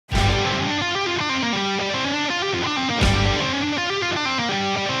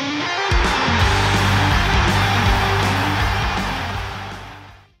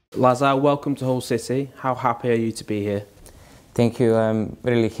Lazar, welcome to Hull City. How happy are you to be here? Thank you. I'm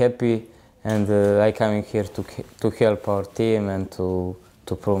really happy, and I coming here to help our team and to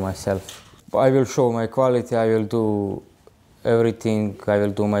prove myself. I will show my quality. I will do everything. I will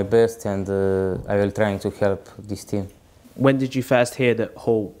do my best, and I will try to help this team. When did you first hear that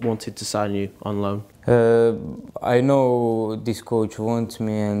Hull wanted to sign you on loan? I know this coach wants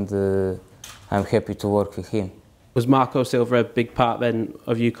me, and I'm happy to work with him. Was Marco Silva a big part then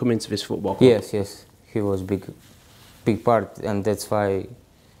of you coming to this football club? Yes, he was big part, and that's why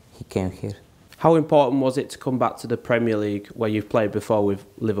he came here. How important was it to come back to the Premier League where you've played before with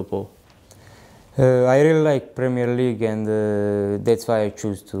Liverpool? I really like Premier League, and that's why I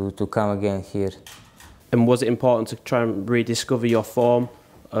choose to come again here. And was it important to try and rediscover your form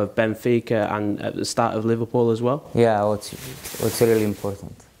of Benfica and at the start of Liverpool as well? Yeah, it's really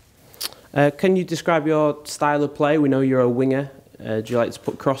important. Can you describe your style of play? We know you're a winger. Do you like to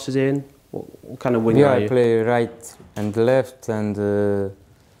put crosses in? What kind of winger are you? Yeah, I play right and left, and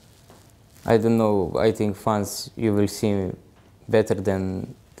I don't know. I think fans, you will see me better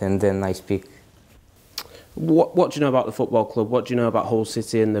than I speak. What do you know about the football club? What do you know about Hull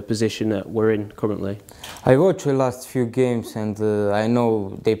City and the position that we're in currently? I watched the last few games, and I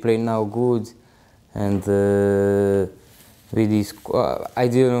know they play now good, and with this, I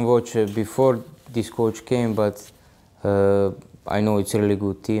didn't watch before this coach came, but I know it's a really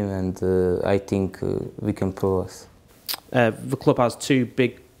good team, and I think we can prove us. The club has two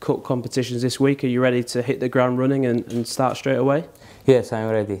big cup competitions this week. Are you ready to hit the ground running and start straight away? Yes, I'm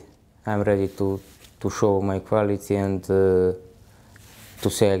ready. I'm ready to show my quality and to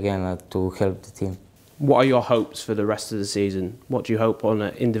say again to help the team. What are your hopes for the rest of the season? What do you hope on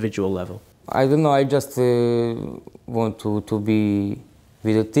an individual level? I don't know. I just want to be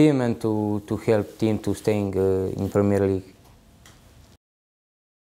with the team and to help team to stay in Premier League.